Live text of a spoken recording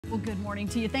Well, good morning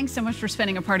to you. Thanks so much for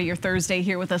spending a part of your Thursday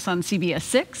here with us on CBS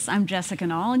 6. I'm Jessica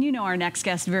Nall, and you know our next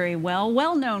guest very well.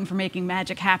 Well known for making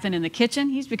magic happen in the kitchen.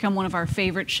 He's become one of our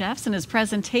favorite chefs, and his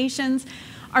presentations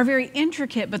are very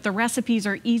intricate, but the recipes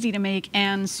are easy to make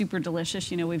and super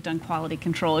delicious. You know, we've done quality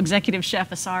control. Executive Chef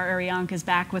Asar Arianka is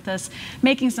back with us,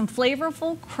 making some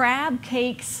flavorful crab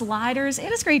cake sliders.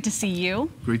 It is great to see you.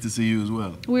 Great to see you as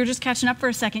well. We were just catching up for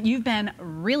a second. You've been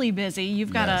really busy.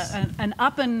 You've got an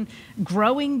up and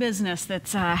growing business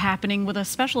that's happening with a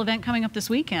special event coming up this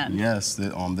weekend. Yes,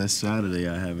 this Saturday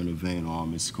I have an event.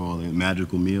 It's called a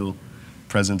Magical Meal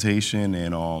presentation,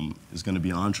 and it's going to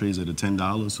be entrees at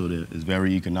 $10, so that it's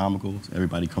very economical.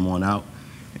 Everybody come on out,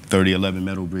 3011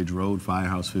 Meadow Bridge Road,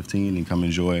 Firehouse 15, and come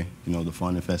enjoy, you know, the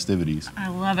fun and festivities. I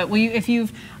love it. Well, if you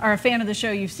are a fan of the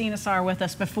show, you've seen Asar with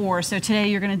us before. So today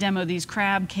you're going to demo these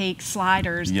crab cake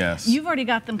sliders. Yes. You've already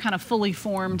got them kind of fully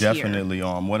formed. Definitely. Here.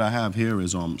 What I have here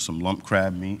is some lump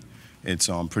crab meat. It's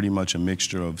pretty much a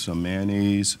mixture of some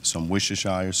mayonnaise, some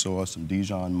Worcestershire sauce, some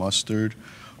Dijon mustard,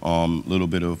 little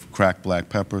bit of cracked black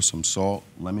pepper, some salt,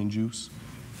 lemon juice,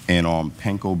 and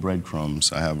panko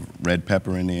breadcrumbs. I have red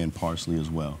pepper in there and parsley as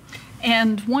well.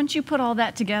 And once you put all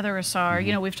that together, Asar,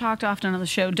 you know, we've talked often on the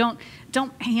show, don't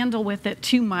handle with it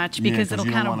too much because it'll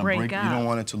kind of break up. You don't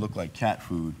want it to look like cat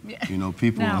food. Yeah. You know,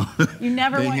 people, no, you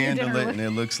never they want handle your dinner it and it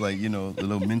looks like, you know, a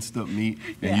little minced up meat.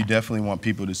 And you definitely want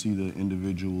people to see the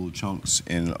individual chunks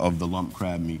of the lump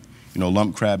crab meat. You know,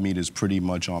 lump crab meat is pretty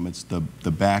much, it's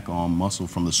the back muscle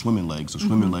from the swimming legs. The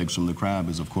swimming legs from the crab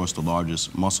is, of course, the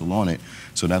largest muscle on it.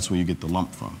 So that's where you get the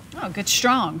lump from. Oh, good,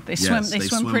 strong. They swim. They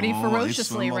swim pretty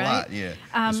ferociously, they swim right? A lot, yeah.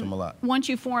 They swim a lot. Once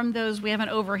you form those, we haven't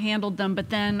overhandled them, but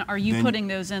then are you putting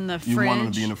those in the fridge? You want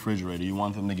them to be in the refrigerator. You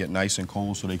want them to get nice and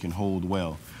cold so they can hold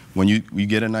well. When you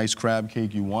get a nice crab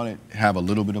cake, you want it to have a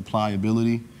little bit of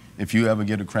pliability. If you ever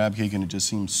get a crab cake and it just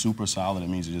seems super solid, it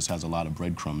means it just has a lot of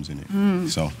breadcrumbs in it.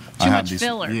 So too much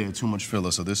filler. Yeah, too much filler.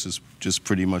 So this is just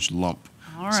pretty much lump.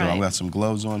 All right. So I've got some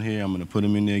gloves on here. I'm going to put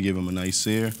them in there, give them a nice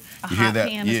sear. You hear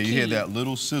that? Yeah, you hear that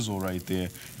little sizzle right there.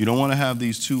 You don't want to have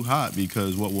these too hot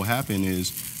because what will happen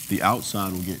is the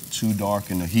outside will get too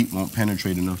dark and the heat won't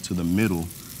penetrate enough to the middle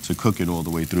to cook it all the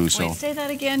way through. Wait, say that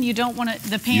again. You don't want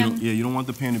the pan. You don't want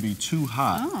the pan to be too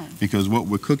hot because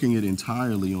we're cooking it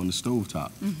entirely on the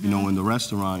stovetop. You know, in the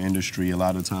restaurant industry, a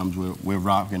lot of times we're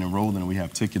rocking and rolling and we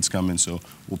have tickets coming, so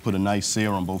we'll put a nice sear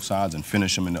on both sides and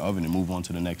finish them in the oven and move on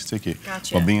to the next ticket.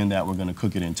 Gotcha. But being that we're going to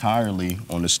cook it entirely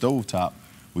on the stovetop,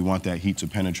 we want that heat to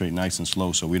penetrate nice and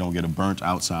slow so we don't get a burnt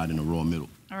outside and a raw middle.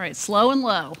 All right, slow and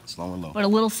low. Slow and low. But a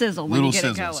little sizzle when you get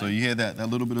it going. So you hear that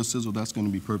little bit of sizzle, that's going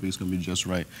to be perfect. It's going to be just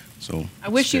right. So I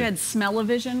wish you had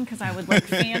smell-o-vision because I would like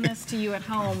fan this to you at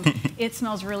home. It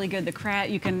smells really good. The crab,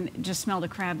 you can just smell the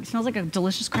crab. It smells like a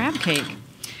delicious crab cake.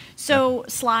 So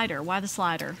slider, why the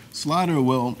slider? Slider,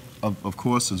 well, of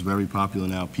course, is very popular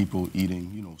now. People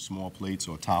eating, you know, small plates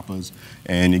or tapas,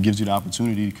 and it gives you the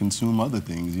opportunity to consume other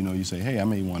things. You know, you say, hey, I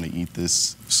may want to eat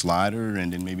this slider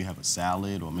and then maybe have a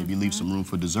salad or maybe leave some room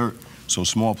for dessert. So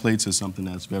small plates is something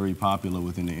that's very popular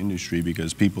within the industry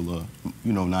because people are,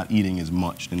 you know, not eating as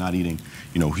much. They're not eating,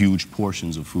 you know, huge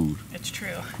portions of food. It's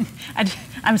true.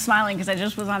 I'm smiling because I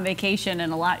just was on vacation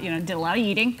and did a lot of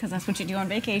eating because that's what you do on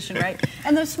vacation, right?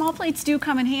 And those small plates do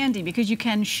come in handy because you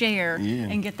can share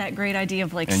and get that great idea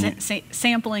of like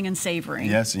sampling and savoring.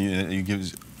 Yes, and it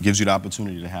gives you the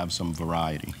opportunity to have some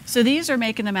variety. So these are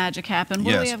making the magic happen.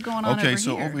 What do we have going on over here? Okay,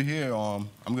 so over here, I'm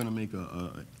going to make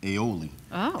a aioli.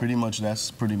 Oh.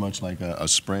 That's pretty much like a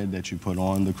spread that you put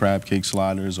on the crab cake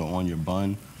sliders or on your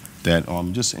bun that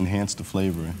just enhance the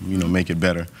flavor, you know, make it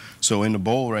better. So in the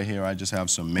bowl right here, I just have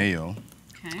some mayo.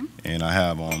 Okay. And I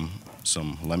have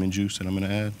some lemon juice that I'm going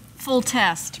to add. Full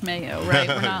test mayo, right?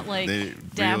 We're not like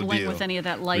dabbling with any of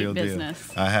that light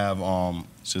business. I have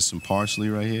just some parsley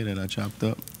right here that I chopped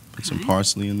up. Put some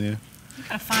parsley in there. You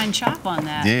got a fine chop on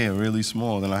that. Yeah, really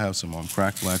small. Then I have some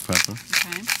cracked black pepper.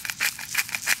 Okay.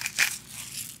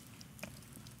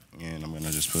 And I'm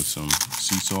gonna just put some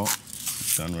sea salt.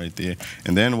 Done right there.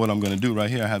 And then what I'm gonna do right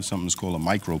here, I have something that's called a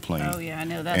microplane. Oh yeah, I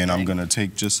know that. And I'm gonna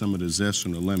take just some of the zest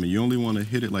from the lemon. You only want to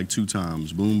hit it like 2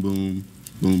 times. Boom, boom.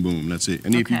 Boom, boom, that's it.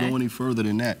 And if you go any further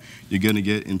than that, you're gonna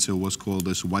get into what's called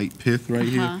this white pith right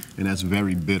here, and that's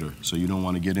very bitter. So you don't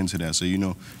wanna get into that. So, you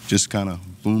know, just kinda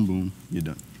boom, boom, you're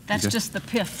done. That's just the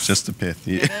pith. Just the pith,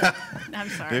 yeah. I'm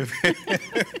sorry.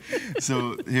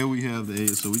 So here we have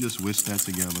so we just whisk that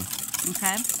together.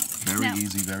 Okay. Very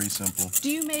easy, very simple.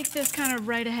 Do you make this kind of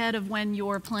right ahead of when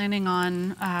you're planning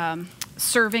on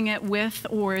serving it with,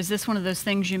 or is this one of those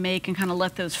things you make and kind of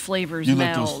let those flavors You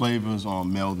meld? let those flavors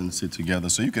meld and sit together.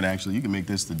 So you can make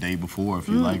this the day before if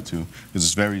you like to, because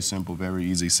it's very simple, very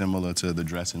easy, similar to the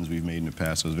dressings we've made in the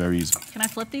past. So it's very easy. Can I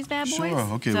flip these bad boys? Sure.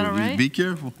 Okay. Is that Well, all right? Be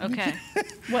careful. Okay.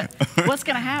 What's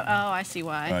gonna happen? Oh, I see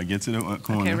why. All right. Get to the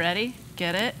corner. Okay, ready?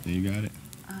 Get it? There you got it.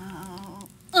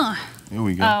 Oh. There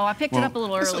we go. Oh, I picked it up a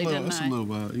little early, didn't It's I? a little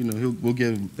while. You know, we'll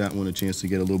give that one a chance to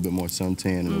get a little bit more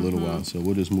suntan in a little while. So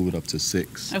we'll just move it up to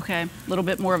 6. Okay, a little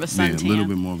bit more of a Yeah, suntan. a little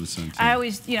bit more of a suntan.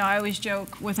 I always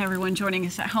joke with everyone joining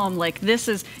us at home, like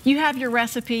you have your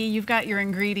recipe, you've got your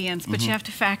ingredients, but you have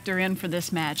to factor in for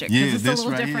this magic. 'Cause Yeah, it's this a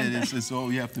little right different. here, it's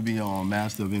all, you have to be a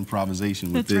master of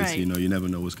improvisation with That's this. right. You know, you never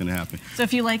know what's going to happen. So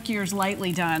if you like yours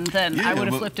lightly done, then I would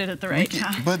have flipped it at the right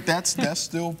time. But that's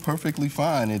still perfectly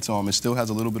fine. It still has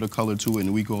a little bit of color to it,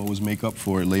 and we can always make up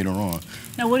for it later on.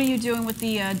 Now, what are you doing with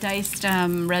the diced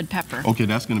red pepper? Okay,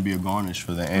 that's going to be a garnish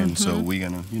for the end. So we're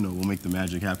gonna, we'll make the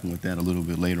magic happen with that a little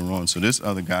bit later on. So this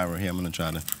other guy right here, I'm going to try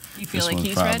to. You feel like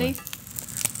he's ready?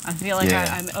 I feel like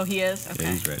Yeah. oh, he is? Okay.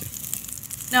 Yeah, he's ready.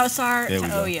 No, sorry. There we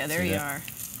go. Oh, yeah, there See you that? are.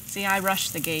 See, I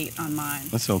rushed the gate on mine.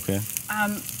 That's okay.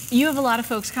 You have a lot of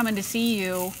folks coming to see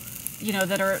you,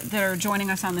 that are joining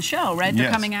us on the show, right? They're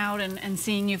Yes. coming out and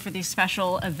seeing you for these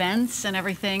special events and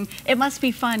everything. It must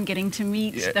be fun getting to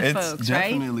meet the folks,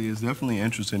 right? It's definitely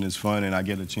interesting. It's fun, and I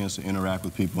get a chance to interact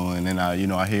with people. And then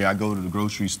I go to the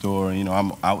grocery store, and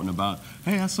I'm out and about.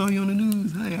 Hey, I saw you on the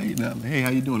news. Hey, how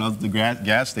you doing? I was at the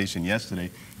gas station yesterday.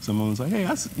 Someone was like, hey,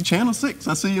 Channel 6,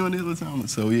 I see you on the other time.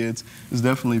 So yeah, it's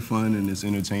definitely fun and it's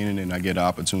entertaining, and I get the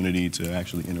opportunity to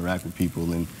actually interact with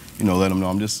people and, let them know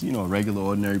I'm just, a regular,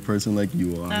 ordinary person like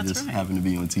you are. That's I just right. happen to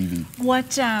be on TV.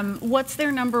 What's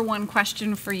their number one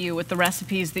question for you with the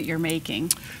recipes that you're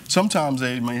making? Sometimes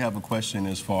they may have a question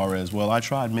as far as, well, I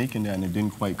tried making that and it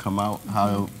didn't quite come out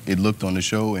how it looked on the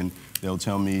show, and they'll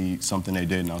tell me something they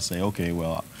did, and I'll say, okay,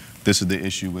 well, this is the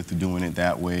issue with doing it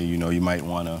that way. You might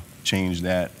want to change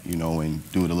that,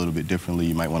 and do it a little bit differently.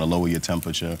 You might want to lower your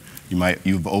temperature.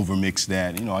 You've overmixed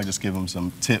that. I just give them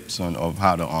some tips of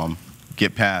how to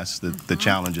get past the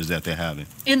challenges that they're having.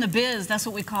 In the biz, that's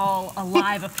what we call a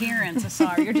live appearance,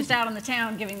 Asar. You're just out on the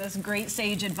town giving this great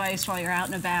sage advice while you're out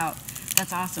and about.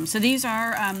 That's awesome. So these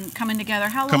are coming together.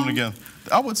 How long? Coming together.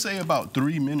 I would say about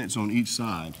 3 minutes on each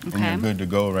side, Okay. and you're good to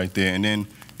go right there. And then,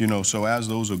 so as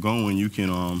those are going, you can,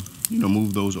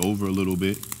 move those over a little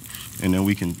bit, and then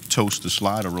we can toast the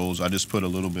slider rolls. I just put a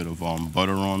little bit of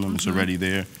butter on them. It's already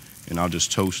there, and I'll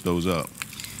just toast those up.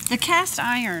 The cast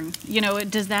iron,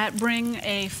 does that bring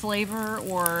a flavor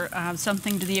or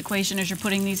something to the equation as you're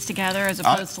putting these together, as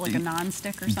opposed to like a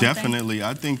non-stick or something? Definitely.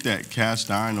 I think that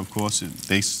cast iron, of course,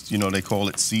 they call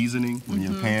it seasoning. When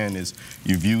your pan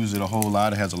you've used it a whole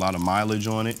lot, it has a lot of mileage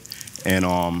on it, and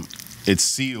it's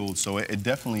sealed, so it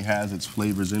definitely has its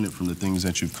flavors in it from the things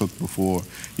that you've cooked before.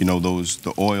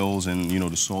 The oils and,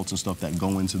 the salts and stuff that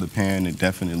go into the pan, it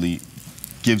definitely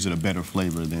gives it a better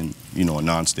flavor than, a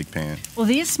non-stick pan. Well,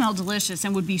 these smell delicious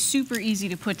and would be super easy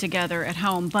to put together at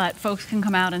home, but folks can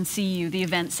come out and see you. The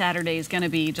event Saturday is going to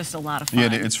be just a lot of fun. Yeah,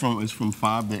 it's from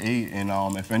 5 to 8, and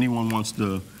if anyone wants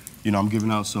to, I'm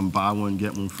giving out some buy one,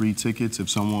 get one free tickets. If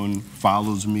someone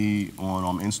follows me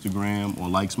on Instagram or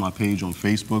likes my page on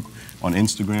Facebook, on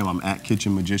Instagram, I'm at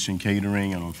Kitchen Magician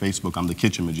Catering, and on Facebook, I'm the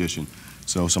Kitchen Magician.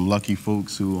 So some lucky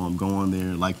folks who go on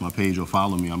there, like my page, or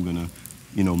follow me, I'm going to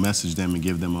message them and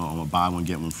give them a buy one,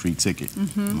 get one free ticket.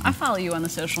 I follow you on the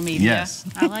social media. Yes.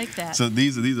 I like that. So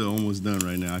these are almost done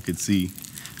right now.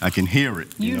 I can hear it.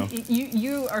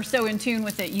 You are so in tune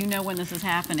with it. You know when this is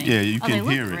happening. Yeah, you they can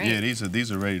look hear it. great. Yeah,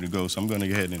 these are ready to go. So I'm going to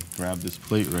go ahead and grab this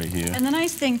plate right here. And the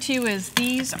nice thing too is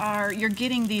you're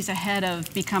getting these ahead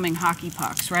of becoming hockey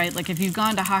pucks, right? Like if you've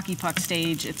gone to hockey puck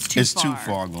stage, it's too far. It's too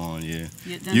far gone, yeah.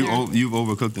 You've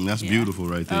overcooked them. That's beautiful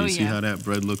right there. Oh, You see how that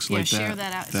bread looks like that? Share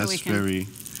that out so That's we can.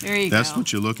 There you That's go.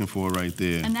 what you're looking for right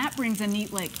there. And that brings a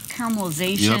neat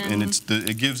caramelization. Yep, and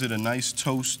it gives it a nice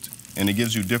toast, and it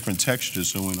gives you different textures.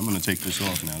 So I'm going to take this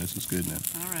off now. This is good now.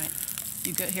 All right.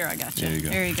 You good? Here, I got you. There you go.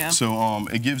 There you go. So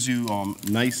it gives you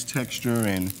nice texture,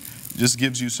 and just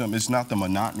gives you it's not the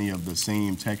monotony of the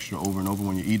same texture over and over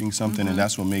when you're eating something, and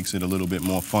that's what makes it a little bit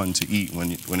more fun to eat when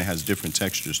it has different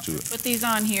textures to it. Put these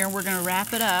on here. We're going to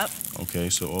wrap it up. Okay,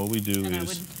 so all we do And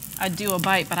is... I'd do a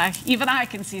bite, but even I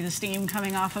can see the steam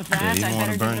coming off of that. Yeah, you I don't want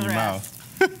better to burn do the your rest.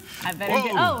 mouth. I better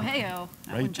do. Oh, hey-oh.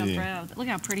 That Right one jumped there. right out. Look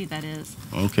how pretty that is.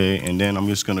 Okay, and then I'm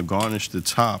just going to garnish the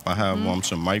top. I have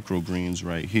some microgreens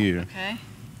right here. Okay.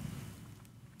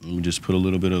 Let me just put a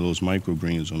little bit of those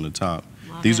microgreens on the top.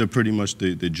 Love These it. are pretty much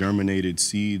the germinated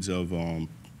seeds of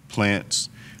plants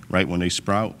right when they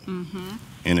sprout.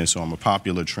 And so I'm a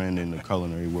popular trend in the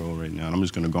culinary world right now. And I'm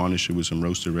just going to garnish it with some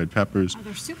roasted red peppers. Oh,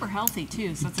 they're super healthy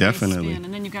too, so that's Definitely. a nice spin.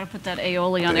 And then you've got to put that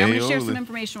aioli on there. I'm going to share some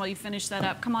information while you finish that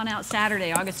up. Come on out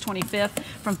Saturday, August 25th,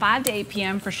 from 5 to 8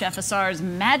 p.m. for Chef Asar's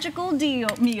magical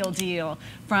meal deal.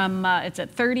 It's at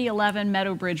 3011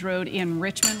 Meadowbridge Road in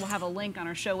Richmond. We'll have a link on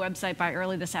our show website by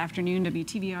early this afternoon,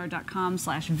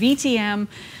 WTVR.com/VTM.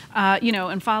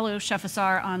 And follow Chef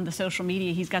Asar on the social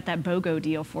media. He's got that BOGO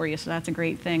deal for you, so that's a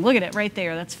great thing. Look at it right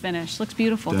there. That's finished. Looks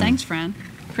beautiful. Done. Thanks, friend.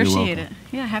 Appreciate it. welcome.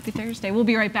 Yeah, happy Thursday. We'll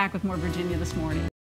be right back with more Virginia This Morning.